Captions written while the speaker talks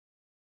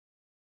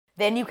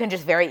then you can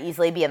just very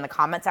easily be in the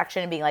comment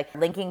section and being like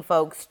linking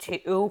folks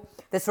to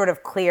this sort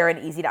of clear and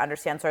easy to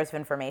understand source of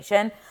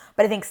information.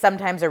 But I think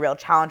sometimes a real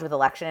challenge with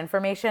election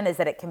information is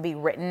that it can be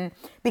written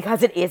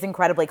because it is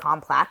incredibly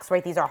complex,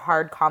 right? These are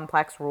hard,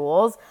 complex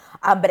rules,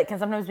 but it can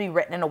sometimes be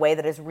written in a way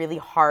that is really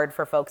hard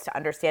for folks to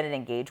understand and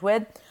engage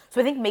with.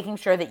 So I think making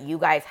sure that you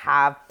guys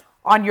have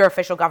on your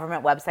official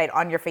government website,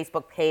 on your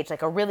Facebook page,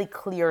 like a really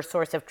clear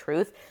source of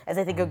truth is,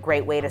 I think, a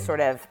great way to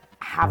sort of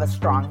have a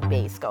strong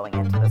base going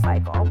into the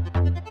cycle.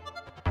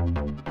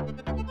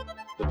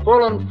 The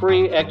full and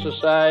free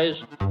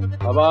exercise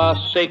of our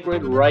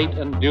sacred right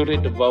and duty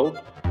to vote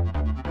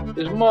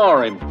is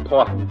more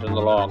important in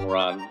the long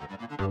run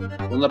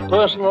than the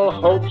personal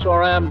hopes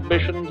or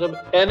ambitions of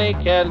any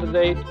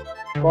candidate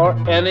for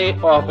any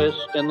office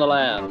in the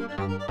land.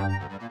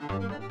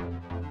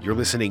 You're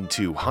listening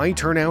to High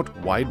Turnout,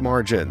 Wide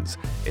Margins,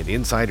 an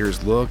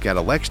insider's look at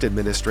election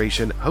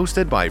administration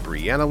hosted by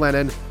Brianna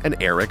Lennon and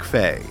Eric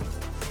Fay.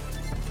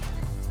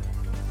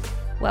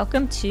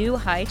 Welcome to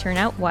High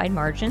Turnout, Wide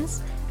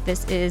Margins.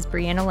 This is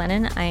Brianna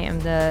Lennon. I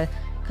am the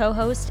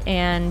co-host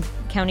and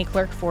county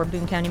clerk for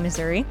Boone County,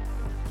 Missouri.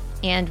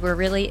 And we're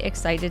really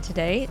excited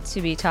today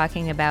to be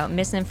talking about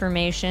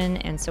misinformation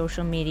and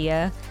social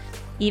media.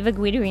 Eva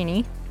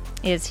Guidarini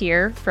is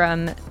here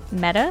from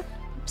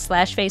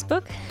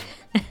Meta/Facebook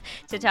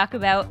to talk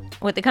about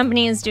what the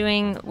company is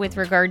doing with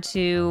regard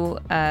to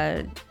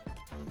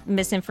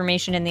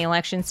misinformation in the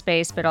election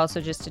space, but also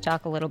just to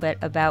talk a little bit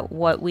about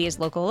what we as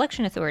local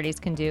election authorities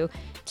can do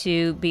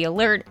to be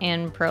alert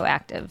and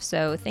proactive.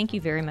 So thank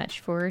you very much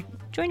for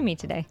joining me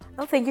today.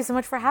 Well, thank you so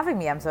much for having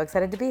me. I'm so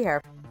excited to be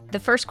here. The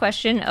first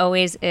question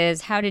always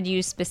is, how did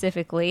you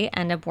specifically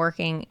end up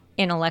working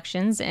in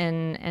elections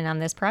and on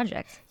this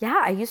project? Yeah,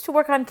 I used to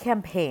work on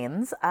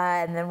campaigns,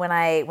 and then when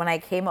I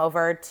came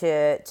over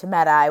to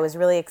Meta, I was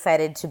really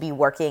excited to be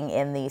working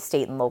in the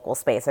state and local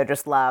space. I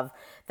just love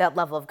that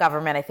level of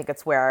government. I think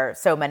it's where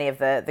so many of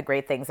the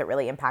great things that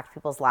really impact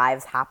people's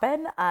lives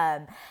happen.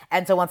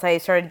 And so once I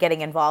started getting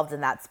involved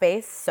in that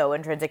space, so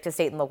intrinsic to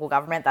state and local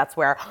government, that's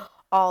where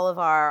all of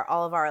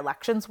our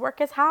elections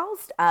work is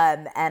housed.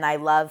 And I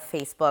love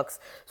Facebook's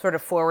sort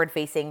of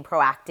forward-facing,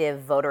 proactive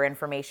voter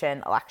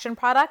information election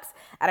products.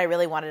 And I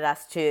really wanted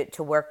us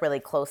to work really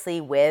closely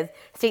with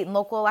state and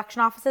local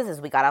election offices as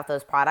we got out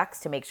those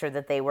products to make sure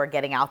that they were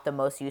getting out the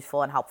most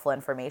useful and helpful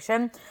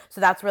information. So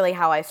that's really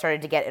how I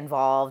started to get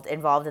involved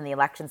in the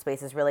election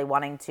space, is really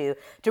wanting to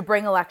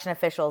bring election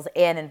officials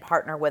in and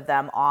partner with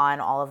them on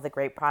all of the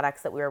great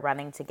products that we were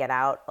running to get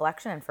out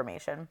election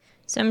information.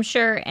 So I'm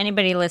sure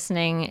anybody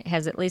listening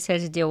has at least had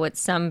to deal with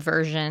some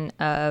version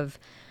of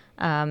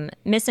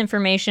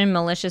misinformation,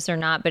 malicious or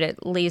not, but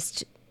at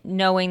least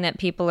knowing that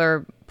people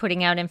are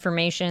putting out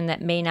information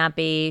that may not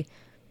be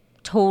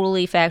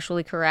totally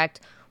factually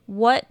correct.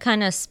 What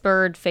kind of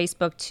spurred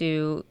Facebook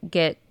to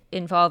get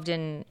involved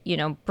in,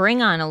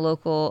 bring on a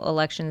local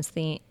elections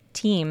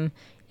team,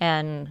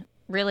 and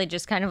really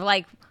just kind of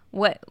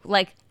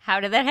how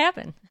did that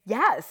happen?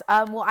 Yes.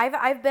 Well,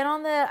 I've been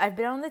on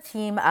the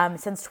team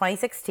since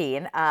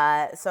 2016.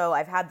 So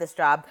I've had this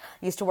job.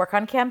 I used to work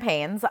on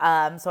campaigns.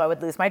 So I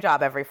would lose my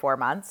job every 4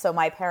 months. So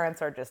my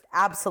parents are just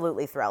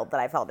absolutely thrilled that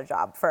I've held a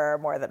job for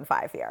more than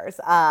 5 years.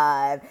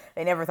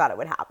 They never thought it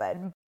would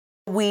happen.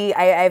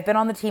 I've been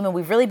on the team, and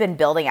we've really been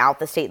building out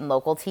the state and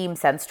local team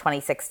since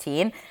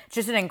 2016. It's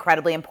just an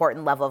incredibly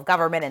important level of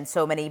government, and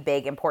so many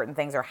big important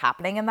things are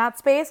happening in that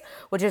space,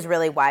 which is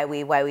really why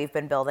we've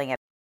been building it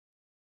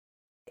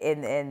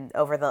in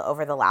over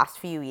the last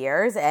few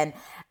years. And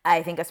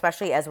I think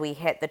especially as we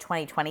hit the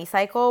 2020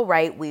 cycle,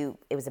 right,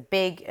 it was a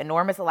big,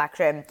 enormous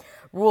election.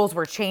 Rules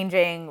were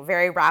changing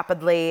very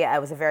rapidly.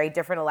 It was a very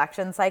different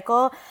election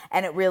cycle.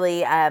 And it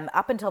really,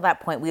 up until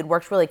that point, we had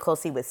worked really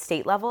closely with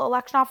state level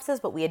election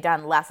offices, but we had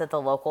done less at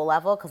the local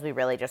level because we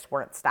really just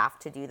weren't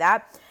staffed to do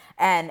that.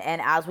 And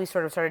as we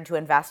sort of started to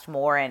invest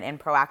more in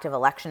proactive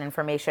election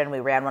information, we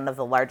ran one of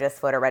the largest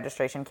voter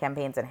registration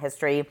campaigns in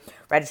history,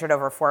 registered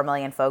over 4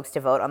 million folks to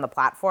vote on the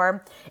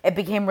platform. It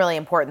became really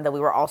important that we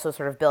were also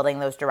sort of building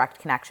those direct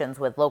connections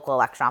with local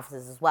election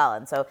offices as well.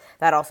 And so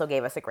that also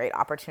gave us a great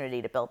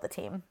opportunity to build the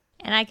team.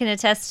 And I can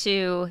attest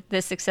to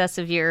the success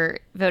of your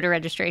voter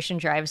registration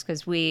drives,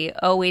 because we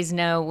always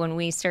know when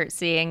we start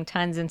seeing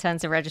tons and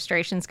tons of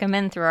registrations come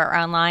in through our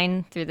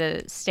online, through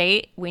the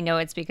state, we know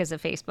it's because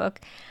of Facebook.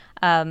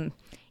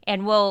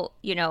 And we'll,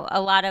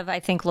 a lot of, I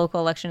think, local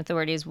election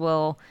authorities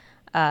will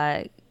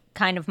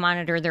kind of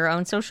monitor their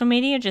own social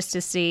media just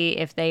to see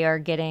if they are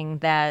getting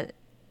that,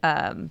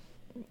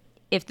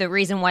 if the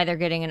reason why they're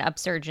getting an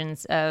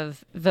upsurgence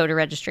of voter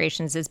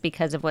registrations is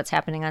because of what's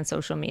happening on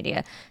social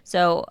media.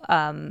 So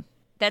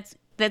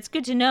that's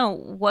good to know.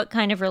 What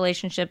kind of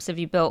relationships have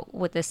you built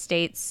with the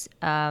states?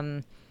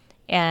 And,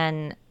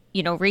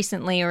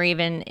 recently or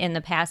even in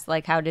the past,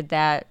 how did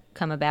that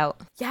come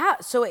about? Yeah,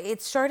 so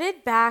it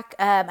started back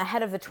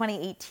ahead of the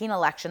 2018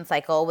 election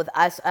cycle with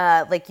us,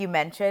 like you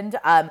mentioned,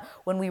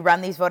 when we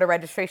run these voter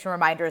registration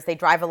reminders, they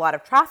drive a lot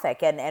of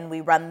traffic and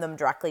we run them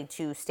directly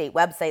to state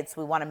websites.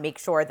 We want to make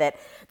sure that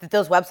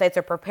those websites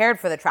are prepared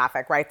for the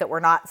traffic, right? That we're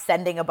not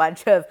sending a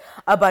bunch of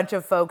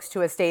folks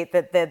to a state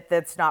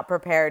that's not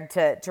prepared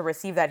to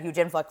receive that huge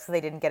influx, so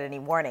they didn't get any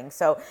warning.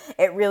 So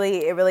it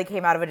really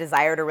came out of a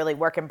desire to really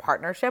work in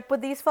partnership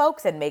with these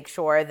folks and make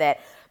sure that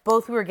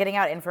both we were getting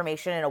out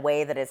information in a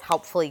way that is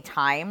helpfully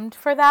timed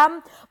for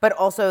them, but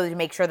also to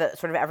make sure that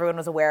sort of everyone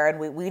was aware, and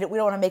we don't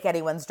want to make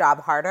anyone's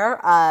job harder.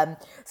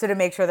 So to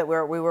make sure that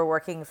we were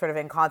working sort of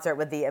in concert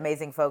with the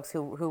amazing folks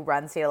who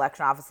run state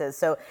election offices.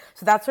 So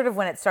that's sort of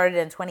when it started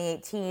in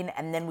 2018,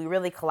 and then we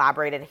really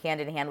collaborated hand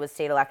in hand with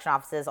state election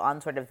offices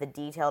on sort of the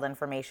detailed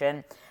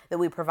information that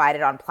we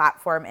provided on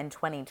platform in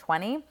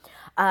 2020.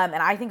 And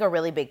I think a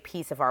really big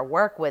piece of our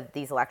work with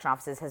these election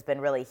offices has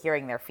been really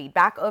hearing their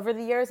feedback over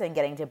the years and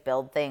getting to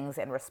build things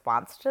in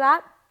response to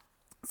that.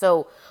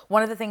 So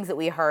one of the things that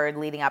we heard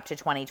leading up to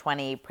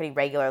 2020 pretty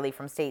regularly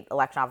from state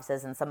election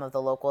offices and some of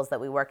the locals that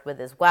we worked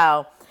with as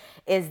well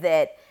is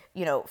that,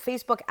 you know,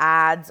 Facebook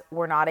ads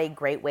were not a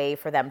great way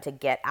for them to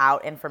get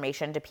out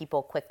information to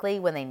people quickly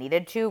when they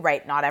needed to,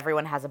 right? Not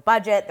everyone has a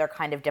budget. They're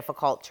kind of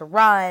difficult to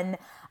run.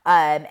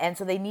 And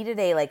so they needed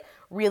a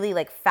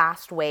really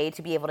fast way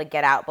to be able to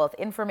get out both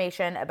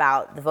information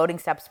about the voting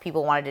steps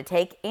people wanted to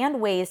take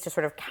and ways to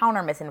sort of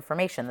counter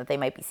misinformation that they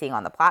might be seeing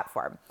on the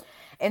platform.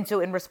 And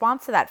so in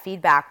response to that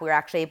feedback, we were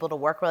actually able to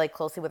work really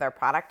closely with our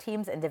product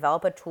teams and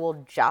develop a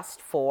tool just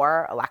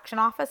for election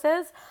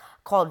offices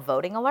called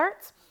Voting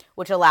Alerts,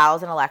 which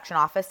allows an election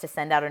office to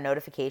send out a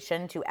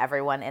notification to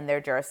everyone in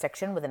their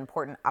jurisdiction with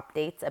important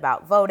updates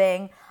about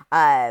voting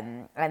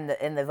and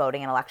in the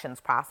voting and elections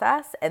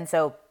process. And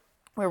so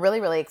we're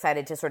really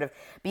excited to sort of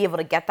be able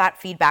to get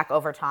that feedback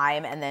over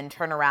time and then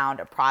turn around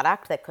a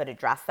product that could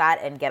address that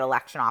and get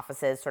election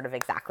offices sort of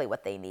exactly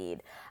what they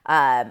need,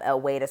 a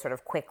way to sort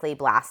of quickly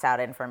blast out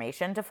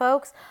information to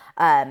folks.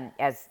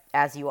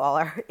 As you all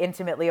are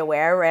intimately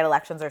aware, right,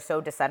 elections are so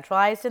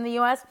decentralized in the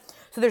U.S.,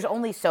 so there's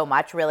only so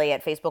much really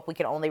at Facebook. We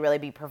can only really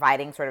be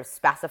providing sort of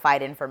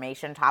specified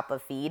information top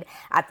of feed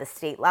at the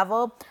state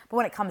level. But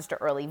when it comes to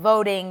early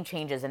voting,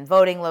 changes in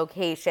voting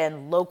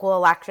location, local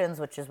elections,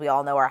 which as we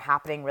all know are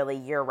happening really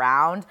year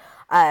round,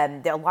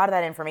 a lot of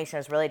that information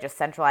is really just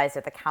centralized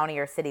at the county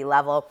or city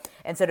level.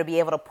 And so to be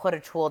able to put a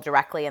tool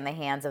directly in the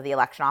hands of the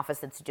election office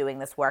that's doing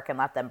this work and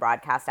let them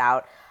broadcast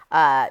out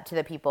to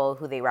the people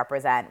who they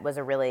represent was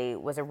a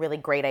really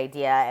great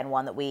idea, and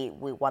one that we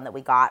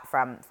got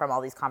from all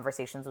these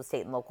conversations with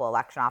state and local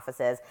election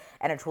offices,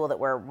 and a tool that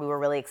we were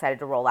really excited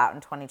to roll out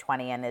in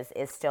 2020 and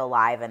is still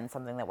live and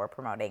something that we're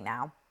promoting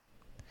now.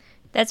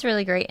 That's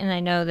really great, and I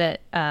know that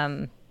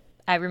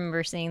I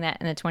remember seeing that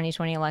in the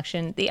 2020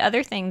 election. The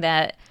other thing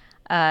that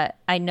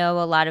I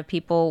know a lot of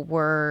people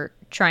were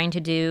trying to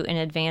do in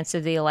advance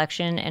of the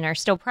election and are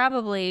still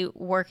probably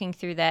working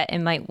through that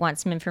and might want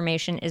some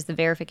information is the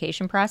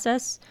verification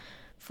process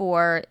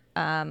for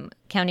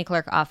county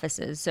clerk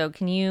offices. So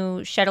can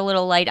you shed a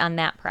little light on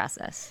that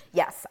process?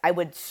 Yes, I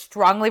would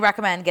strongly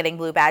recommend getting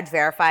Blue Badge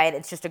verified.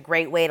 It's just a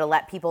great way to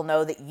let people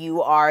know that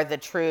you are the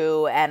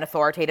true and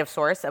authoritative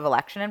source of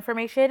election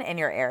information in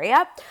your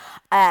area.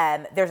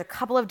 There's a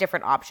couple of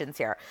different options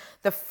here.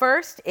 The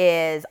first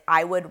is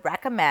I would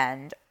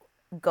recommend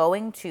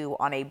going to,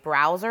 on a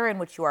browser in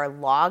which you are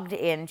logged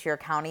into your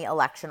county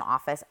election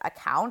office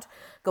account,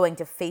 going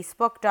to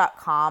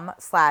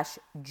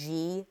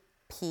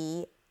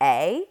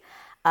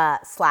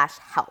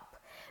facebook.com/GPA/help.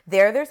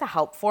 There's a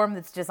help form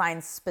that's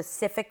designed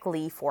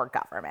specifically for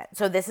government.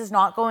 So this is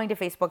not going to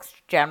Facebook's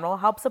general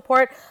help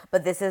support,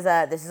 but this is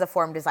a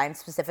form designed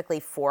specifically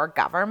for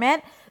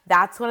government.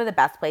 That's one of the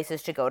best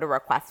places to go to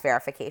request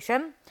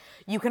verification.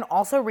 You can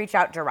also reach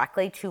out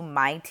directly to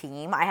my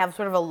team. I have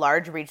sort of a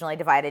large regionally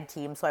divided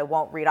team, so I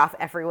won't read off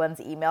everyone's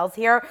emails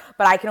here,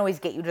 but I can always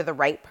get you to the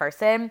right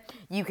person.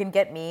 You can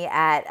get me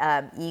at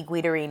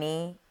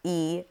eGuidarini,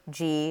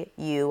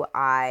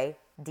 EGUI,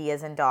 D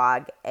as in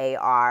dog,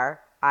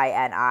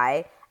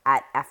 ARINI,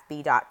 at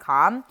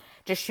fb.com.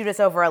 Just shoot us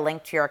over a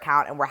link to your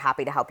account and we're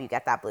happy to help you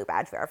get that Blue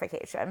Badge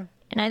verification.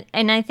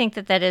 And I think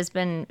that has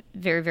been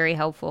very, very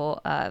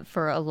helpful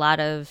for a lot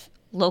of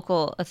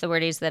local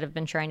authorities that have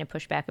been trying to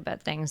push back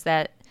about things.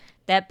 That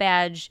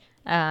badge,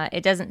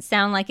 it doesn't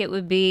sound like it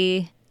would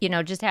be,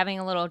 just having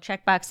a little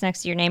checkbox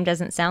next to your name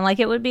doesn't sound like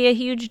it would be a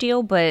huge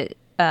deal, but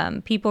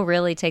people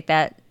really take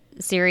that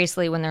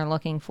seriously when they're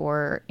looking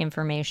for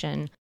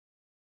information.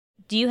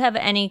 Do you have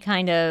any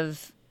kind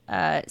of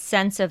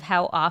sense of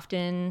how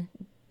often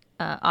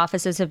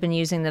offices have been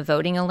using the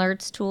voting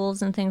alerts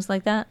tools and things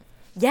like that?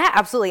 Yeah,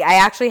 absolutely. I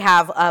actually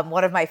have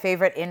one of my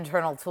favorite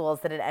internal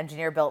tools that an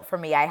engineer built for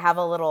me. I have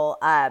a little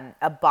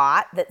a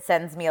bot that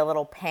sends me a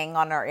little ping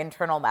on our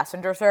internal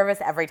messenger service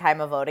every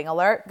time a voting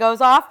alert goes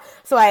off.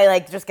 So I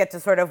just get to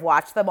sort of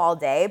watch them all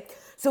day.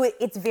 So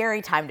it's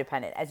very time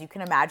dependent. As you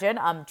can imagine,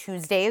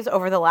 Tuesdays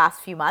over the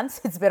last few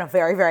months, it's been a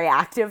very, very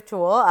active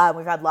tool.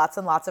 We've had lots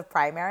and lots of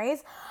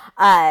primaries.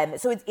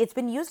 So it's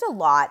been used a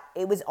lot.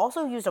 It was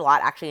also used a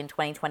lot actually in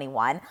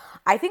 2021.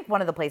 I think one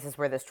of the places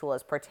where this tool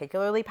is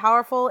particularly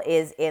powerful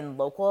is in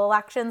local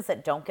elections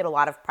that don't get a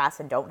lot of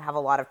press and don't have a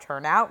lot of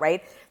turnout,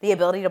 right? The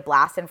ability to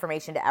blast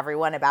information to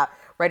everyone about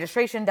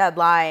registration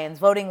deadlines,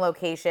 voting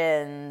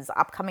locations,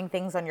 upcoming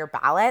things on your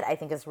ballot, I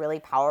think is really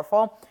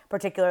powerful,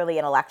 particularly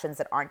in elections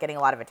that aren't getting a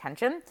lot of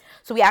attention.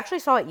 So we actually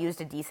saw it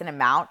used a decent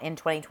amount in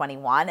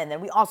 2021. And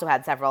then we also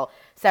had several,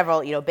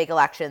 big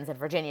elections in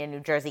Virginia, New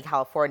Jersey,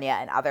 California,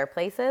 and other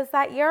places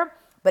that year.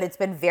 But it's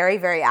been very,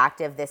 very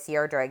active this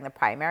year during the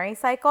primary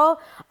cycle.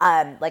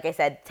 Like I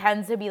said,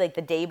 tends to be like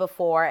the day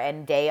before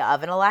and day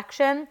of an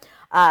election,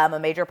 a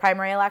major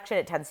primary election.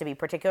 It tends to be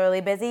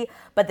particularly busy.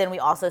 But then we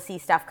also see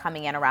stuff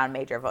coming in around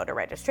major voter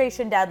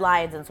registration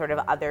deadlines and sort of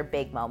other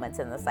big moments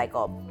in the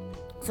cycle.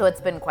 So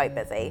it's been quite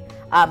busy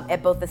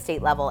at both the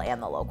state level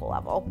and the local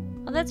level.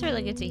 Well, that's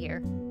really good to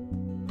hear.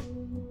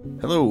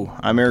 Hello,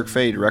 I'm Eric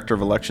Fay, Director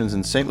of Elections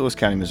in St. Louis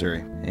County,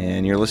 Missouri,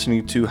 and you're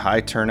listening to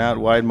High Turnout,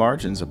 Wide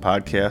Margins, a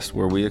podcast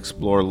where we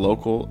explore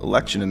local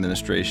election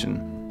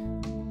administration.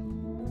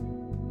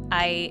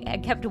 I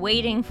kept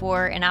waiting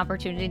for an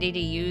opportunity to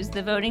use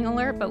the voting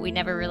alert, but we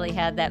never really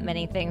had that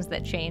many things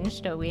that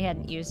changed, so we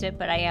hadn't used it.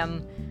 But I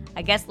am,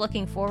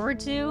 looking forward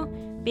to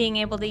being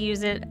able to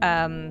use it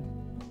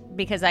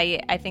because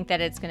I think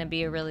that it's going to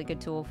be a really good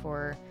tool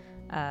for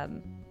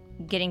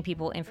getting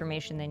people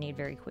information they need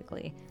very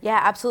quickly. Yeah,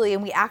 absolutely.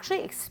 And we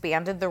actually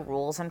expanded the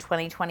rules in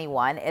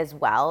 2021 as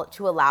well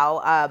to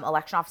allow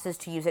election offices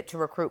to use it to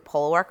recruit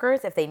poll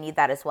workers if they need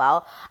that as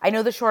well. I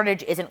know the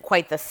shortage isn't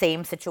quite the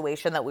same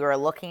situation that we were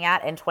looking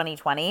at in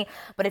 2020,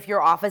 but if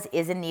your office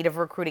is in need of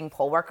recruiting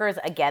poll workers,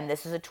 again,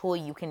 this is a tool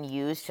you can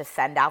use to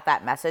send out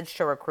that message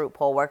to recruit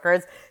poll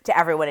workers to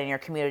everyone in your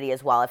community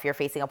as well. If you're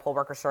facing a poll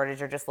worker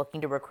shortage or just looking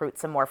to recruit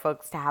some more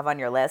folks to have on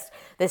your list,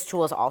 this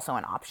tool is also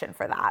an option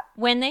for that.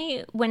 When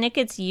it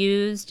gets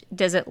used,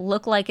 does it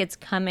look like it's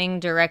coming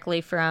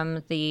directly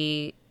from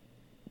the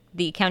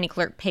county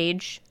clerk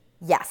page?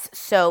 Yes.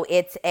 So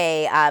it's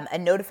a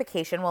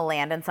notification will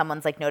land in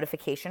someone's like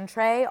notification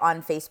tray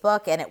on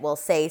Facebook, and it will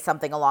say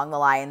something along the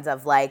lines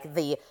of like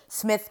the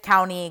Smith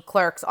County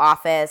Clerk's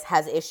office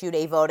has issued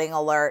a voting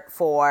alert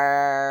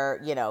for,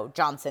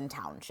 Johnson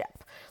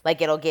Township.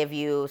 Like it'll give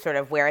you sort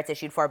of where it's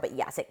issued for, but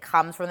yes, it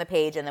comes from the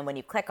page, and then when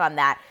you click on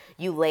that,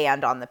 you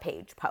land on the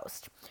page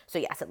post. So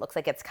yes, it looks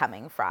like it's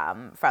coming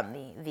from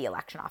the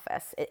election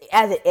office,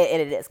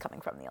 it is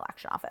coming from the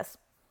election office.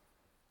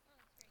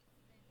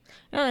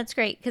 No, that's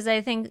great, because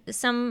I think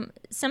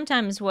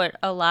sometimes what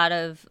a lot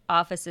of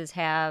offices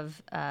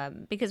have,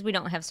 because we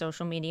don't have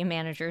social media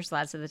managers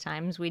lots of the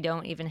times, we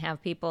don't even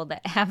have people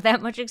that have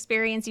that much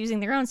experience using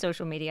their own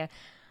social media,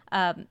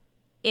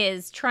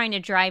 is trying to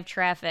drive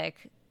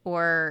traffic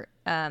or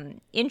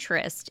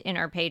interest in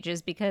our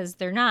pages because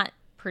they're not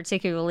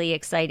particularly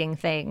exciting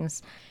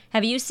things.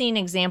 Have you seen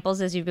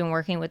examples as you've been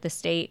working with the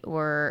state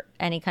or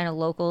any kind of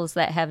locals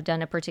that have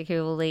done a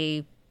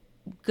particularly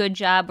good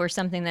job, or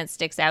something that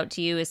sticks out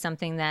to you as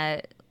something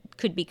that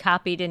could be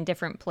copied in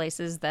different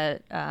places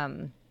that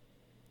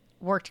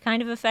worked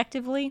kind of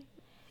effectively?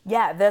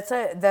 Yeah, that's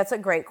a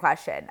great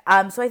question.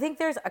 So I think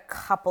there's a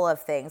couple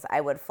of things I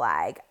would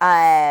flag.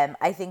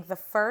 I think the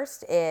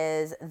first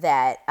is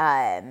that,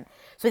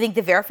 so I think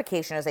the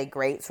verification is a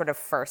great sort of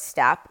first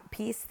step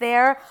piece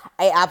there.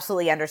 I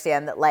absolutely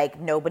understand that like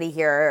nobody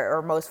here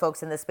or most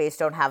folks in this space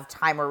don't have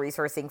time or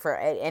resourcing for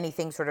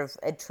anything sort of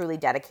a truly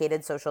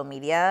dedicated social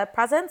media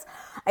presence.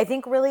 I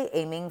think really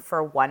aiming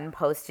for one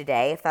post a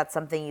day, if that's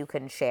something you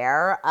can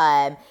share,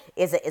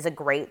 is a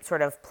great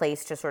sort of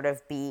place to sort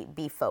of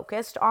be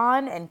focused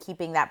on and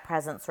keeping that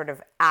presence sort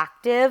of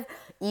active,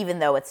 even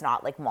though it's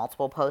not like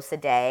multiple posts a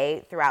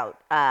day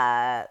throughout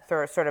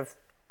sort of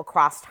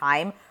across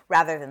time,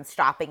 rather than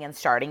stopping and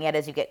starting it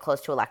as you get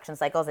close to election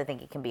cycles. I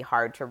think it can be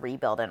hard to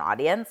rebuild an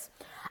audience.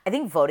 I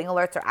think voting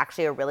alerts are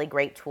actually a really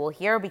great tool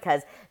here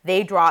because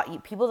they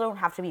people don't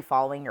have to be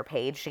following your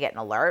page to get an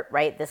alert,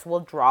 right? This will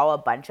draw a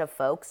bunch of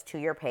folks to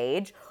your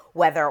page,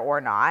 whether or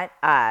not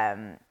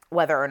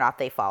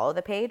they follow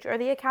the page or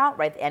the account,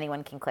 right?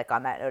 Anyone can click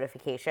on that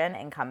notification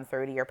and come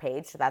through to your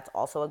page. So that's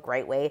also a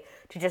great way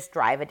to just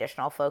drive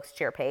additional folks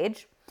to your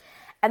page.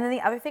 And then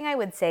the other thing I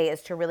would say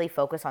is to really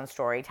focus on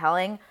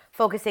storytelling,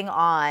 focusing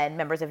on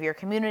members of your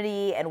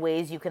community and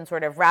ways you can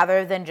sort of,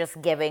 rather than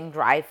just giving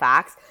dry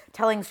facts,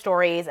 telling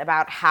stories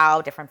about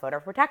how different voter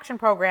protection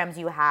programs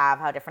you have,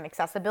 how different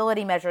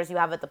accessibility measures you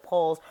have at the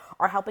polls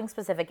are helping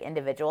specific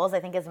individuals.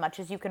 I think as much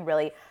as you can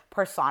really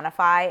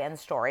personify and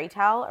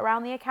storytell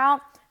around the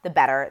account, the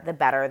better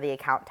the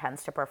account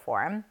tends to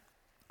perform.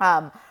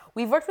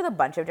 We've worked with a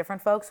bunch of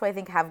different folks who I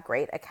think have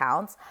great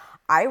accounts.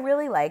 I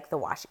really like the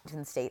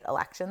Washington State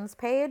Elections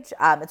page.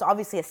 It's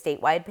obviously a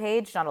statewide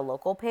page, not a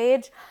local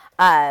page,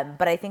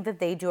 but I think that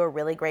they do a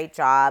really great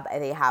job.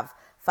 They have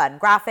fun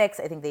graphics.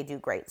 I think they do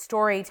great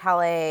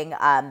storytelling.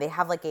 They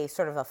have like a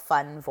sort of a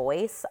fun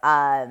voice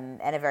and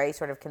a very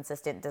sort of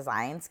consistent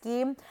design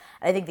scheme.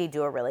 And I think they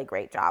do a really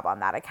great job on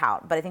that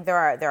account. But I think there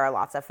are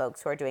lots of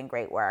folks who are doing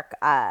great work.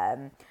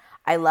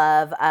 I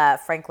love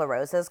Frank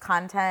LaRosa's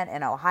content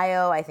in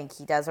Ohio. I think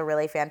he does a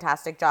really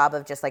fantastic job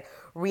of just like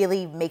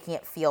really making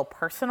it feel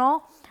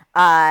personal.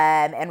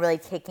 And really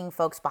taking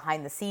folks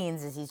behind the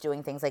scenes as he's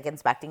doing things like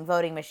inspecting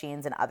voting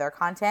machines and other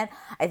content.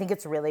 I think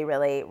it's really,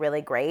 really,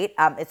 really great.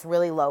 It's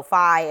really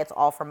lo-fi. It's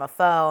all from a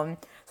phone.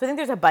 So I think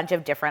there's a bunch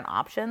of different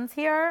options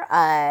here.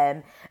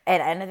 And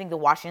I think the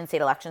Washington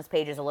State Elections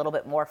page is a little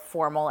bit more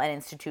formal and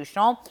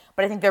institutional,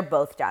 but I think they're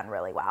both done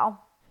really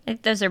well. I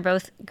think those are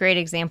both great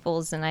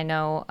examples, and I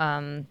know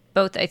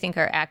both, I think,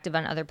 are active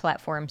on other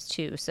platforms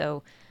too.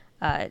 So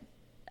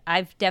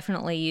I've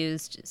definitely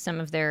used some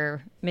of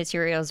their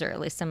materials, or at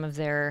least some of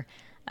their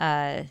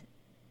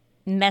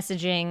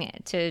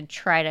messaging, to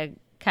try to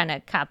kind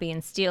of copy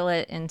and steal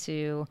it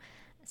into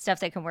stuff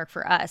that can work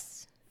for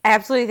us. I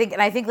absolutely think,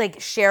 and I think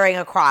like sharing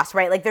across,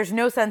 right? Like there's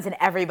no sense in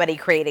everybody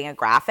creating a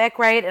graphic,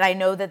 right? And I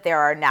know that there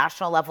are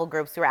national level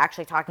groups who are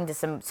actually talking to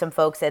some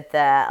folks at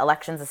the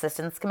Elections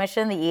Assistance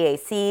Commission, the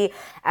EAC,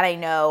 and I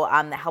know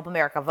the Help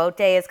America Vote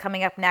Day is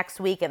coming up next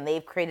week, and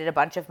they've created a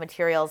bunch of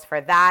materials for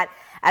that.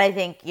 And I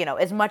think, you know,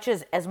 as much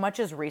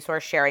as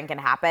resource sharing can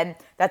happen,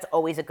 that's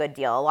always a good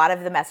deal. A lot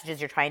of the messages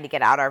you're trying to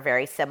get out are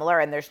very similar,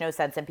 and there's no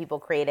sense in people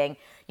creating,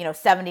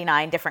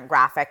 79 different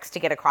graphics to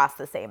get across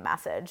the same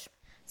message.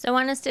 So I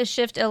want us to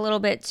shift a little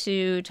bit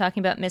to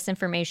talking about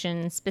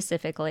misinformation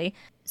specifically.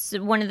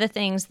 So one of the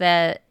things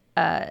that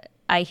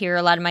I hear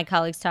a lot of my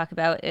colleagues talk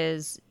about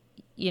is,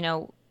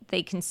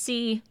 they can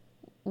see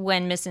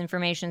when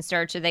misinformation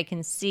starts, or they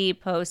can see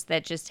posts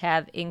that just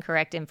have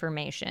incorrect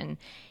information.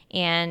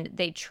 And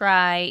they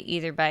try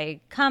either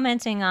by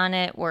commenting on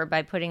it or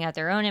by putting out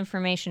their own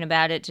information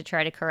about it to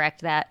try to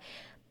correct that.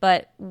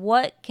 But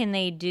what can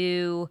they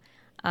do,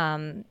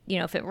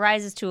 if it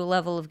rises to a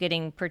level of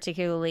getting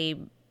particularly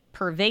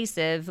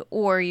pervasive,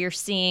 or you're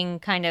seeing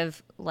kind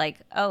of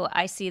like, oh,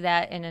 I see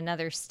that in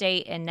another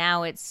state and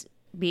now it's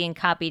being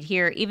copied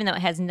here, even though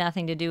it has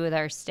nothing to do with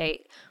our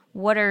state?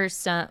 What's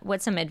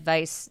some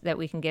advice that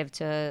we can give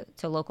to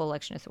local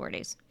election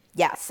authorities?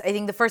 Yes, I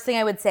think the first thing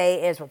I would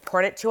say is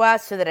report it to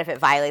us so that if it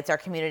violates our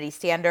community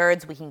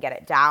standards, we can get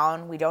it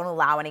down. We don't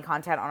allow any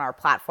content on our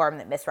platform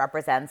that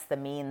misrepresents the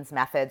means,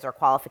 methods, or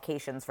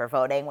qualifications for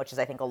voting, which is,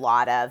 I think, a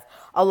lot of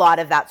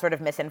that sort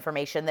of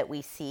misinformation that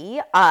we see.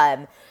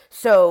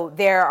 So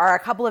there are a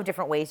couple of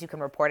different ways you can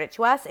report it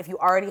to us. If you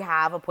already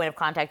have a point of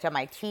contact on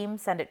my team,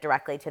 send it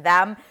directly to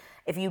them.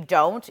 If you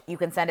don't, you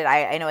can send it.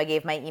 I know I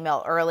gave my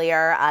email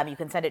earlier. You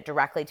can send it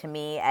directly to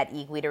me at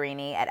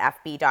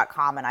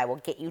eguidarini@fb.com, and I will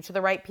get you to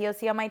the right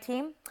POC on my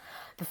team.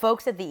 The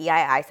folks at the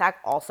EI-ISAC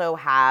also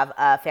have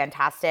a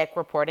fantastic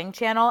reporting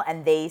channel,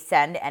 and they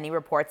send any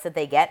reports that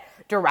they get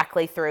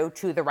directly through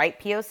to the right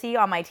POC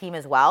on my team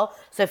as well.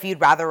 So if you'd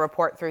rather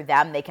report through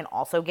them, they can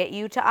also get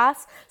you to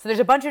us. So there's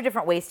a bunch of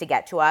different ways to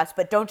get to us,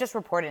 but don't just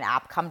report an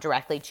app. Come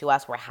directly to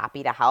us. We're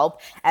happy to help.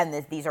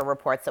 And these are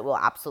reports that we'll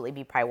absolutely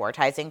be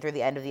prioritizing through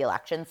the end of the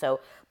election. So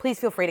please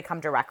feel free to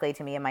come directly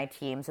to me and my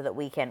team so that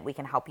we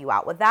can help you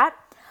out with that.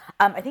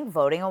 I think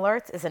voting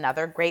alerts is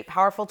another great,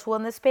 powerful tool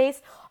in this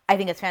space. I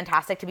think it's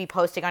fantastic to be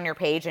posting on your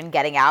page and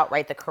getting out,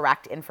 right, the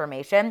correct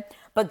information.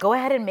 But go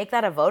ahead and make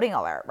that a voting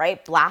alert,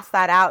 right? Blast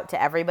that out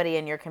to everybody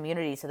in your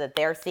community so that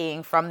they're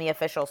seeing from the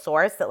official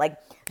source that, like,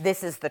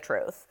 this is the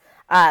truth.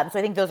 So I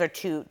think those are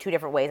two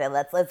different ways. And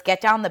let's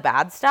get down the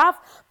bad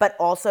stuff, but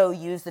also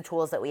use the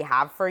tools that we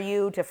have for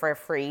you to, for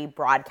free,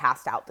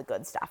 broadcast out the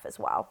good stuff as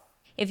well.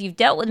 If you've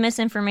dealt with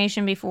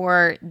misinformation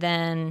before,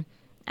 then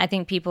I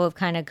think people have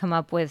kind of come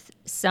up with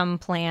some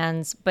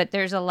plans, but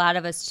there's a lot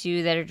of us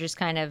too that are just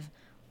kind of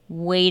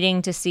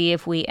waiting to see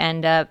if we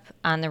end up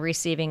on the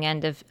receiving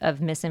end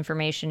of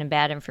misinformation and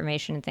bad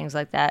information and things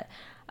like that.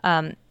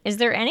 Is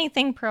there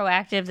anything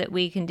proactive that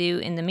we can do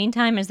in the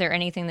meantime? Is there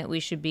anything that we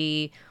should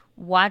be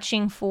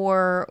watching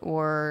for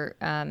or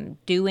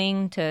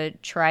doing to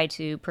try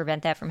to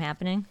prevent that from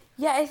happening?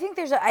 Yeah, I think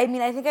I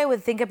think I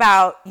would think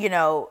about,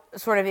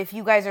 sort of if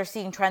you guys are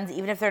seeing trends,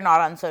 even if they're not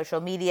on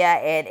social media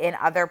and in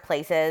other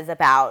places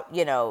about,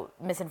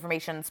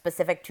 misinformation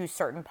specific to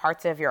certain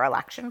parts of your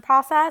election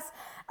process.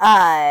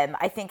 But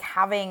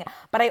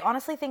I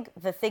honestly think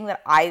the thing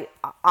that I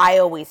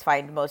always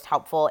find most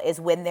helpful is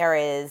when there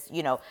is,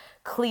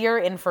 clear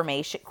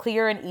information,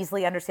 clear and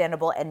easily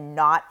understandable and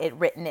not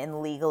written in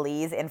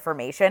legalese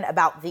information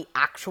about the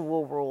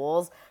actual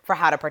rules for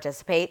how to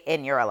participate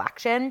in your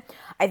election.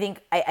 I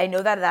think I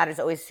know that is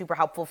always super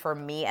helpful for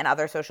me and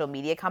other social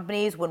media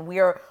companies when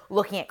we're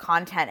looking at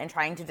content and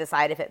trying to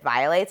decide if it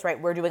violates, right?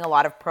 We're doing a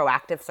lot of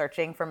proactive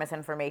searching for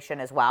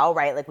misinformation as well,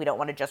 right? Like we don't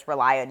want to just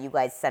rely on you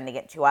guys sending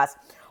it to us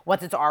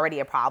once it's already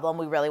a problem,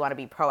 we really want to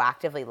be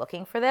proactively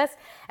looking for this.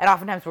 And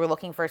oftentimes we're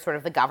looking for sort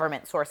of the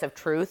government source of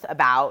truth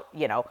about,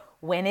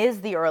 when is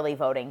the early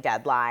voting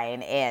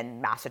deadline in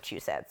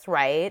Massachusetts,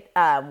 right?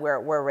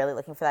 We're really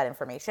looking for that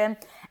information,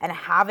 and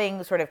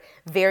having sort of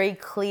very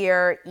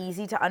clear,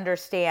 easy to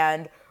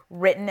understand,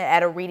 written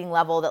at a reading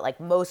level that like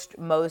most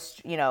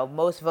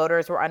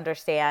voters will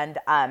understand,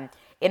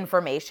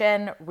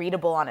 information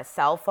readable on a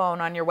cell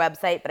phone on your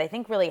website. But I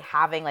think really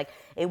having like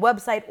a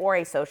website or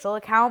a social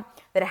account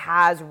that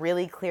has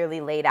really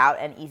clearly laid out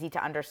and easy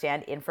to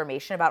understand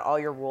information about all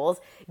your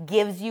rules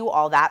gives you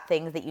all that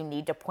things that you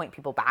need to point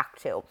people back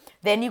to.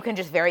 Then you can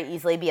just very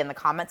easily be in the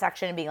comment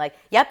section and being like,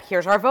 yep,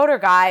 here's our voter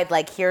guide.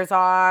 Like, here's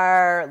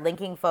our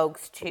linking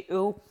folks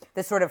to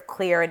this sort of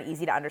clear and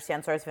easy to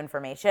understand source of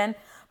information.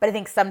 But I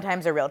think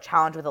sometimes a real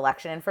challenge with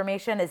election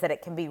information is that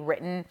it can be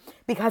written,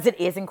 because it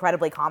is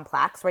incredibly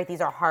complex, right? These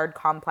are hard,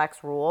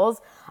 complex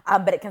rules,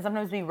 but it can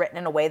sometimes be written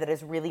in a way that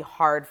is really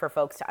hard for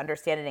folks to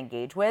understand and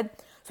engage with.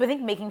 So I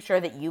think making sure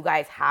that you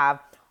guys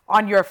have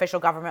on your official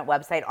government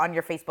website, on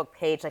your Facebook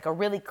page, like a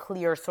really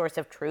clear source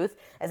of truth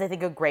is, I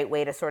think, a great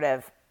way to sort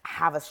of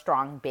have a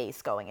strong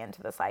base going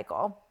into the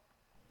cycle.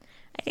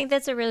 I think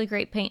that's a really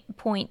great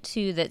point,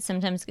 too, that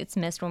sometimes gets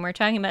missed when we're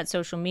talking about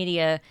social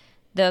media.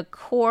 The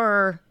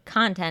core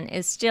content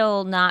is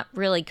still not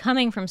really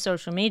coming from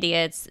social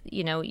media. It's,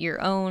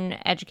 your own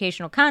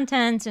educational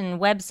content and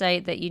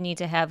website that you need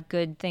to have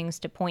good things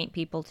to point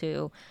people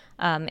to.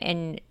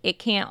 And it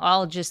can't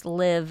all just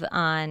live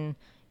on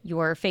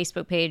your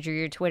Facebook page or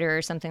your Twitter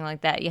or something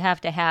like that. You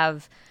have to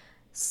have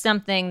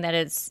something that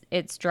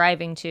it's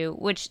driving to,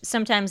 which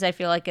sometimes I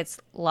feel like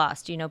it's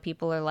lost.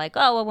 People are like,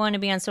 oh, I want to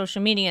be on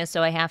social media,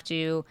 so I have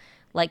to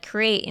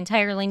create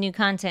entirely new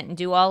content and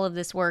do all of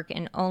this work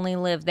and only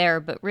live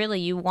there. But really,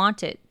 you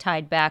want it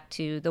tied back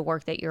to the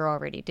work that you're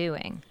already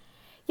doing.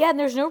 Yeah, and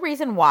there's no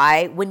reason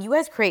why when you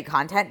guys create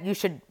content, you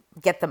should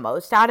get the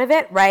most out of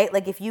it, right?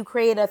 Like if you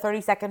create a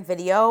 30-second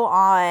video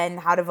on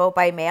how to vote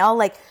by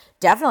mail,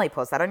 definitely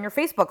post that on your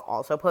Facebook,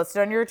 also post it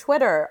on your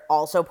Twitter,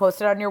 also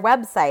post it on your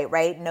website,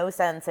 right? No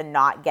sense in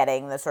not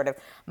getting the sort of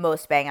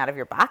most bang out of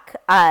your buck.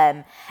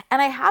 And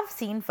I have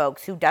seen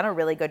folks who've done a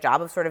really good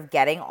job of sort of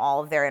getting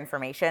all of their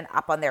information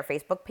up on their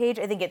Facebook page.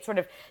 I think it sort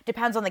of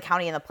depends on the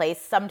county and the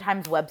place.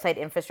 Sometimes website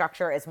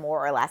infrastructure is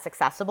more or less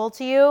accessible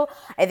to you.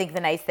 I think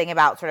the nice thing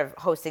about sort of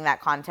hosting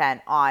that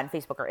content on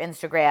Facebook or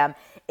Instagram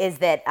is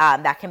that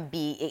that can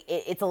be,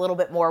 it's a little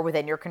bit more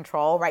within your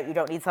control, right? You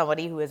don't need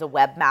somebody who is a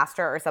webmaster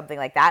or something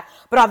like that.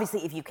 But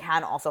obviously, if you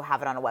can also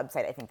have it on a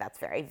website, I think that's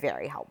very,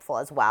 very helpful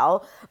as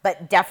well.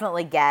 But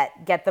definitely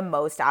get the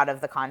most out of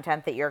the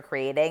content that you're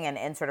creating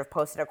and sort of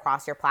post it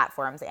across your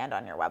platforms and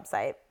on your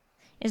website.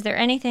 Is there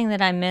anything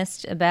that I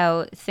missed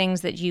about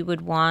things that you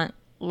would want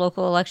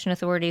local election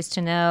authorities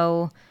to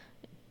know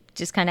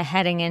just kind of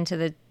heading into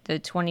the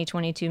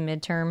 2022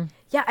 midterm?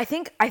 Yeah, I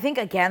think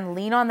again,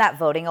 lean on that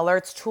voting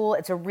alerts tool.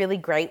 It's a really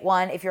great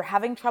one. If you're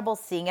having trouble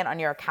seeing it on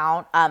your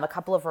account, a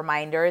couple of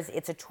reminders.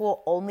 It's a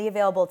tool only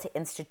available to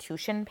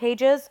institution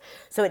pages,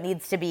 so it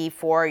needs to be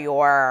for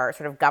your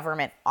sort of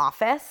government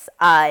office.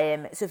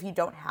 So if you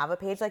don't have a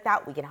page like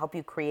that, we can help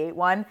you create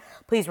one.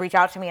 Please reach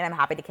out to me, and I'm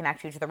happy to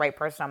connect you to the right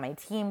person on my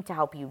team to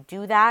help you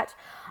do that.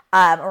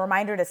 A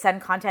reminder to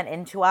send content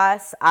into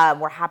us.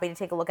 We're happy to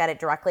take a look at it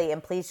directly,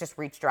 and please just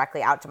reach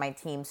directly out to my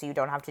team so you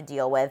don't have to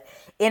deal with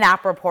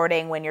in-app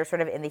reporting when you're sort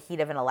of in the heat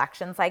of an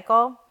election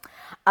cycle.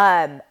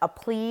 A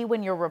plea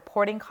when you're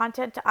reporting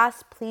content to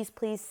us, please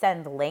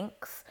send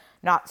links,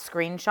 not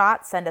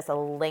screenshots. Send us a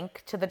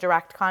link to the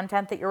direct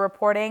content that you're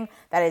reporting.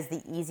 That is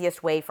the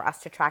easiest way for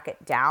us to track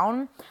it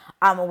down.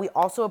 We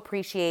also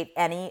appreciate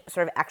any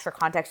sort of extra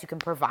context you can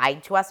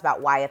provide to us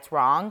about why it's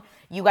wrong.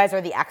 You guys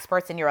are the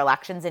experts in your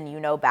elections and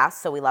you know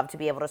best, so we love to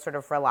be able to sort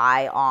of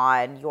rely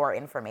on your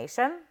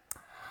information.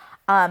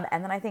 And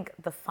then I think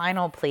the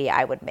final plea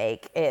I would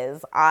make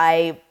is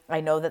I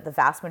know that the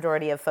vast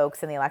majority of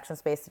folks in the election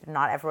space,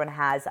 not everyone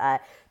has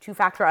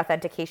two-factor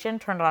authentication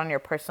turned on your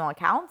personal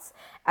accounts.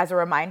 As a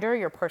reminder,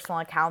 your personal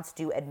accounts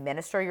do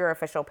administer your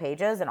official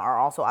pages and are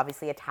also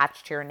obviously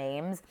attached to your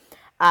names.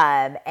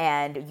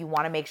 And you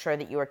want to make sure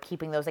that you are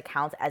keeping those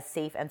accounts as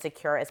safe and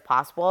secure as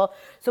possible.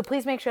 So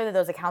please make sure that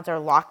those accounts are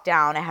locked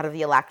down ahead of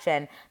the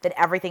election, that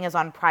everything is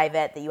on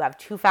private, that you have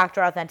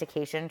two-factor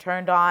authentication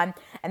turned on,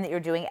 and that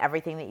you're doing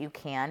everything that you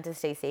can to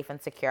stay safe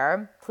and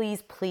secure.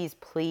 Please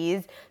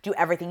do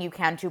everything you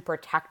can to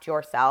protect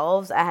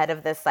yourselves ahead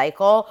of this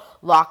cycle.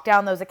 Lock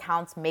down those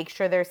accounts, make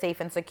sure they're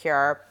safe and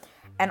secure.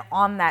 And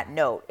on that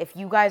note, if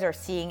you guys are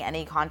seeing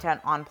any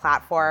content on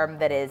platform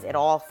that is at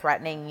all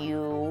threatening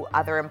you,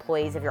 other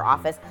employees of your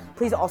office,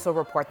 please also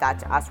report that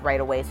to us right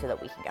away so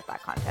that we can get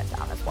that content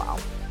down as well.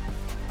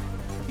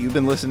 You've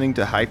been listening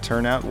to High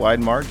Turnout, Wide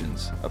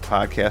Margins, a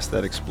podcast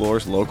that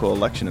explores local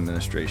election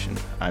administration.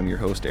 I'm your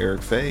host,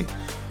 Eric Fay,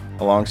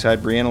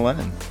 alongside Brianna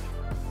Lennon.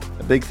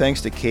 A big thanks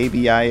to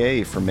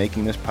KBIA for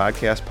making this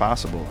podcast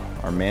possible.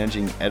 Our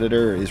managing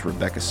editor is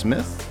Rebecca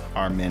Smith.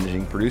 Our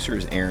managing producer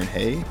is Aaron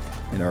Hay.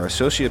 And our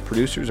associate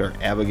producers are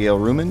Abigail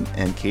Ruman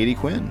and Katie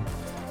Quinn.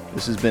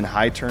 This has been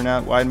High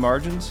Turnout, Wide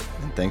Margins,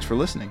 and thanks for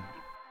listening.